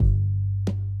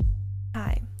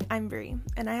I'm Brie,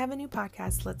 and I have a new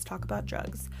podcast, Let's Talk About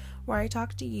Drugs, where I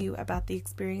talk to you about the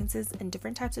experiences and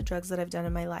different types of drugs that I've done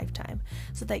in my lifetime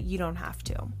so that you don't have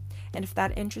to. And if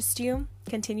that interests you,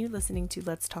 continue listening to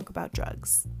Let's Talk About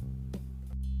Drugs.